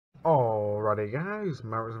Alrighty guys,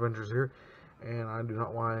 Maverick's Adventures here, and I do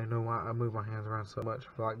not know why I move my hands around so much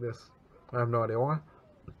like this. I have no idea why,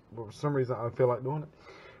 but for some reason I feel like doing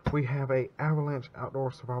it. We have a Avalanche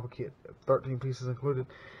Outdoor Survival Kit, 13 pieces included.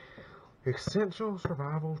 Essential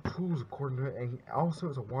survival tools according to it, and also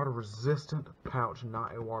it's a water resistant pouch,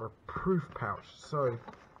 not a waterproof pouch. So,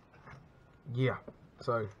 yeah.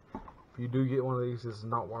 So, if you do get one of these, this is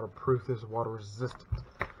not waterproof, this is water resistant.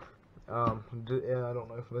 And I don't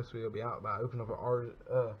know if this video will be out, but I opened up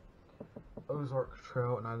an Ozark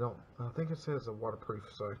trail, and I think it says it's a waterproof,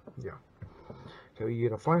 so yeah. So you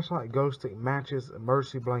get a flashlight, glow stick, matches,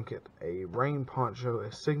 emergency blanket, a rain poncho,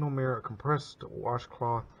 a signal mirror, a compressed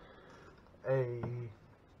washcloth, a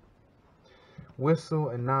whistle,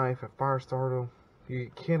 a knife, a fire starter, you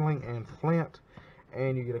get kindling and flint,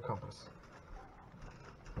 and you get a compass.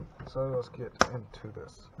 So let's get into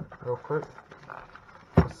this real quick.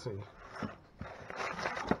 Let's see.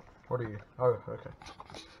 What are you? Oh, okay.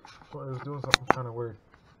 Well, it was doing something kind of weird.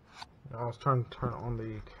 I was trying to turn on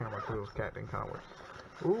the camera because it was acting kind of weird.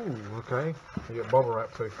 Ooh, okay. You get bubble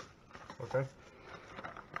wrap too. Okay.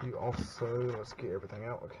 You also, let's get everything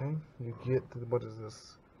out, okay. You get, what is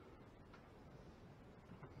this?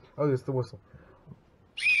 Oh, it's the whistle.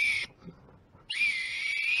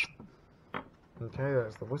 Okay,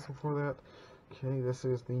 that's the whistle for that. Okay, this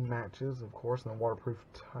is the matches, of course, in the waterproof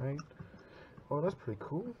type. Oh, that's pretty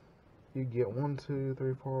cool. You get 1, 2,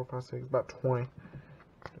 3, 4, 5, 6, about 20.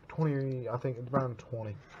 20, I think it's around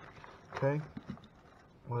 20. Okay.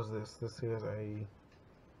 What is this? This is a,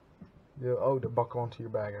 to buckle onto your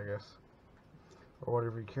bag, I guess. Or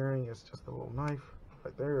whatever you're carrying. It's just a little knife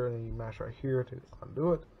right there, and then you mash right here to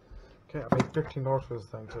undo it. Okay, I paid $15 for this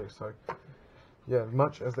thing too, so yeah, as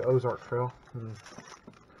much as the Ozark Trail.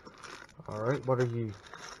 Alright, what are you?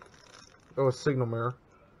 Oh, a signal mirror.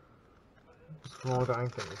 What's wrong with that? I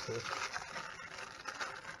think this is.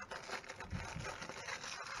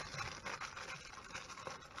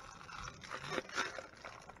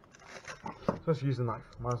 Let's use the knife.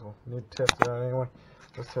 Might as well. Need to test it out anyway.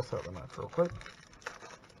 Let's test out the knife real quick.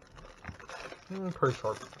 Pretty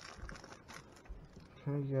sharp.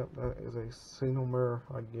 Okay, yep, that is a signal mirror,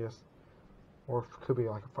 I guess. Or it could be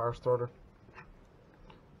like a fire starter.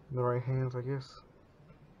 In the right hands, I guess.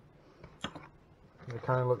 It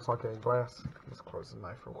kind of looks like a glass. Let's close the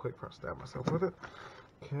knife real quick before I stab myself with it.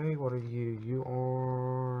 Okay, what are you? You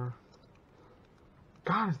are...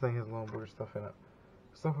 God, this thing has a lot of weird stuff in it.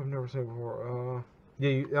 Stuff I've never seen before.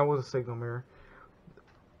 Yeah, that was a signal mirror.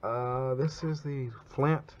 This is the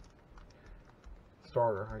flint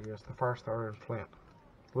starter, I guess. The fire starter and flint.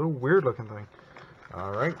 A little weird looking thing.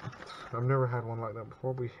 Alright. I've never had one like that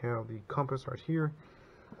before. We have the compass right here.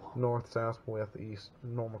 North, south, west, east.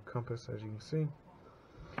 Normal compass, as you can see.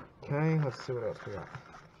 Okay, let's see what else we got.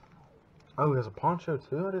 Oh, there's a poncho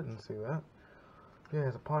too. I didn't see that. Yeah,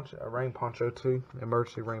 there's a poncho, a rain poncho too.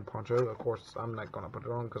 Emergency rain poncho. Of course, I'm not gonna put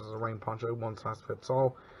it on because it's a rain poncho. One size fits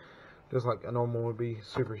all. Just like a normal would be.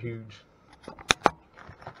 Super huge.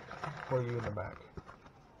 What are you in the back?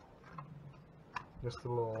 Just a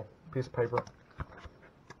little piece of paper.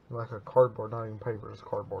 Like a cardboard, not even paper, it's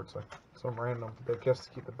cardboard. So some random. I guess to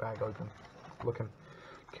keep the bag open. Looking.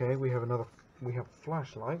 Okay, we have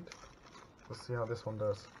flashlight. Let's see how this one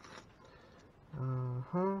does.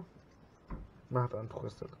 Might have to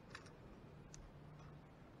untwist it.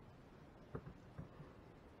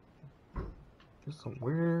 Just some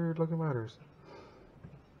weird looking letters.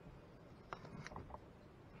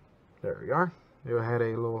 There we are. It had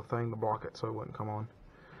a little thing to block it so it wouldn't come on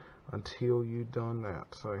until you done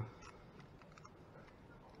that. So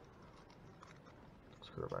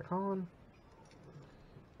screw it back on.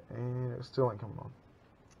 And it still ain't coming on.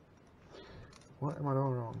 What am I doing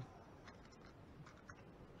wrong?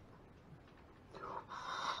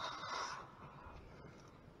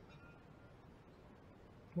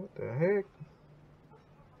 What the heck?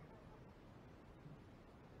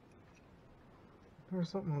 There's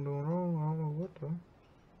something I'm doing wrong. I don't know what the.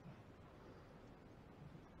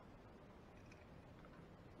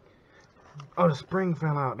 Oh, the spring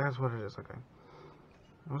fell out. That's what it is. Okay.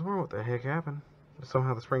 I was wondering what the heck happened.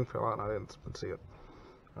 Somehow the spring fell out and I didn't see it.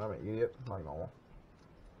 I'm an idiot. Like normal.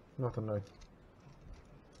 Nothing new.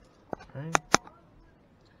 Okay.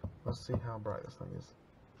 Let's see how bright this thing is.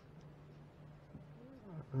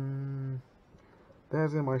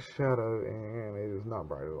 That's in my shadow and it is not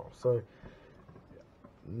bright at all. So,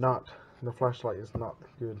 the flashlight is not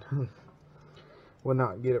good. Will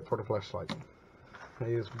not get it for the flashlight. That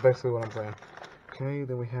is basically what I'm saying. Okay,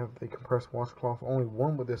 then we have the compressed washcloth. Only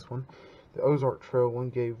one with this one. The Ozark Trail one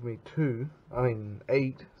gave me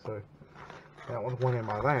 8, so that was one in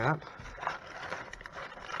by that.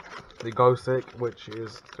 the glow stick, which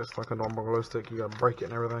is just like a normal glow stick. You gotta break it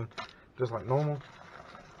and everything, just like normal.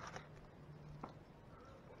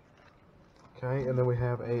 Okay, and then we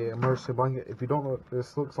have a emergency blanket. If you don't know what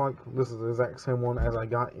this looks like, this is the exact same one as I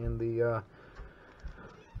got in the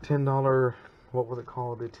 $10, what was it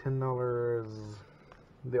called? The $10,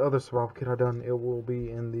 the other survival kit I done. It will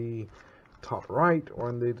be in the top right or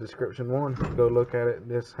in the description one. Go look at it.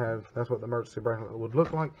 That's what the emergency bracelet would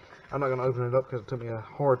look like. I'm not gonna open it up because it took me a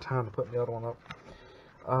hard time to put the other one up.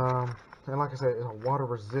 And like I said, it's a water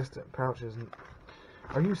resistant pouch.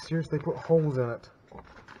 Are you serious? They put holes in it.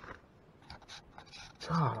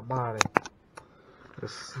 God almighty.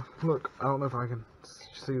 Look, I don't know if I can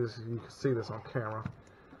see this. You can see this on camera.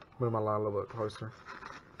 Move my light a little bit closer.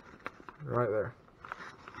 Right there.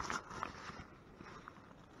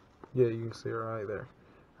 Yeah, you can see it right there.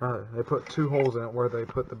 They put 2 holes in it where they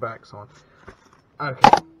put the backs on. Okay.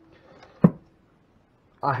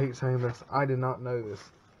 I hate saying this. I did not know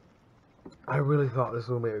this. I really thought this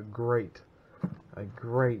would be a great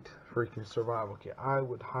freaking survival kit. I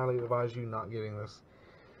would highly advise you not getting this.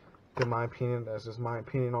 In my opinion, that's just my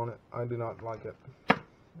opinion on it. I do not like it.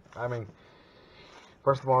 I mean,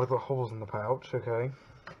 first of all, they put holes in the pouch, okay?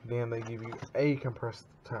 Then they give you a compressed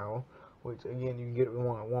towel, which again, you can get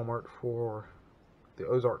one at Walmart for the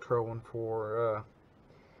Ozark Trail one for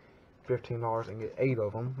 $15 and get 8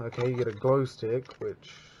 of them. Okay, you get a glow stick,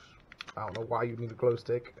 which I don't know why you need a glow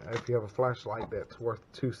stick. If you have a flashlight that's worth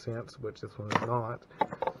 2 cents, which this one is not.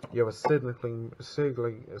 You have a Signa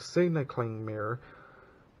Clean mirror.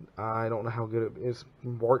 I don't know how good it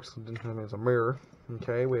works. I mean, it's a mirror.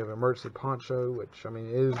 Okay, we have an emergency poncho, which, I mean,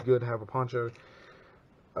 it is good to have a poncho.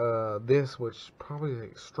 This, which probably is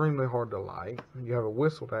extremely hard to light. You have a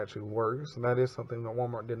whistle that actually works, and that is something that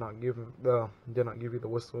Walmart did not give you. The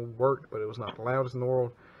whistle worked, but it was not the loudest in the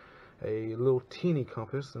world. A little teeny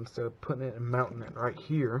compass, instead of putting it and mounting it right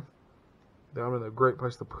here. I mean, a great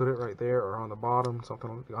place to put it right there or on the bottom.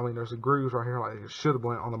 Something. I mean, there's a grooves right here, like it should have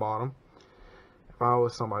went on the bottom. If I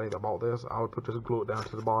was somebody that bought this, I would just glue it down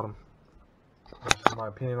to the bottom. That's just my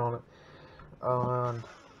opinion on it.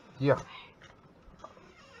 Yeah.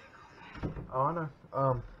 Oh, I know.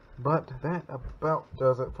 But that about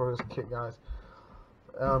does it for this kit, guys.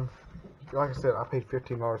 Like I said, I paid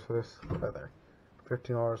 $15 for this right there.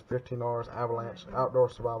 $15 Avalanche outdoor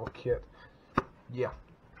survival kit. Yeah.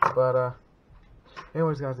 But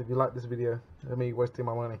anyways, guys, if you like this video, me wasting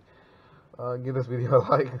my money, give this video a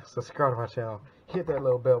like, subscribe to my channel, hit that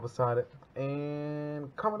little bell beside it,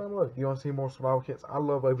 and comment down below if you want to see more survival kits. I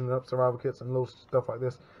love opening up survival kits and little stuff like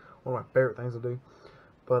this. One of my favorite things to do.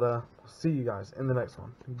 But see you guys in the next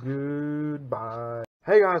one. Goodbye.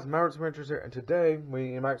 Hey guys, MAVERICK'S here, and today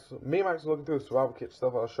me and Max are looking through the survival kit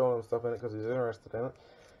stuff. I was showing him stuff in it because he's interested in it.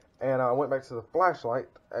 And I went back to the flashlight.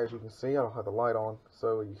 As you can see, I don't have the light on,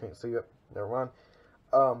 so you can't see it. Never mind.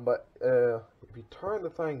 But if you turn the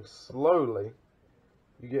thing slowly,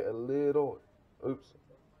 you get a little,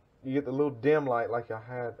 you get the little dim light like I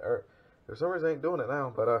had. For some reason, I ain't doing it now.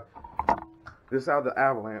 But this is out of the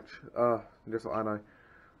Avalanche. Just so I know.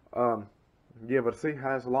 Yeah, but see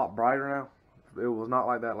how it's a lot brighter now. It was not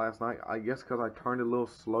like that last night. I guess because I turned it a little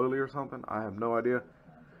slowly or something. I have no idea.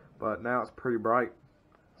 But now it's pretty bright.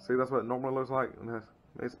 See, that's what it normally looks like. And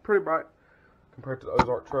it's pretty bright compared to the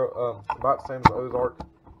Ozark Trail. About the same as the Ozark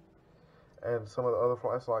and some of the other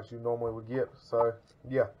flashlights you normally would get. So,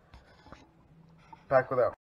 yeah. Back with that.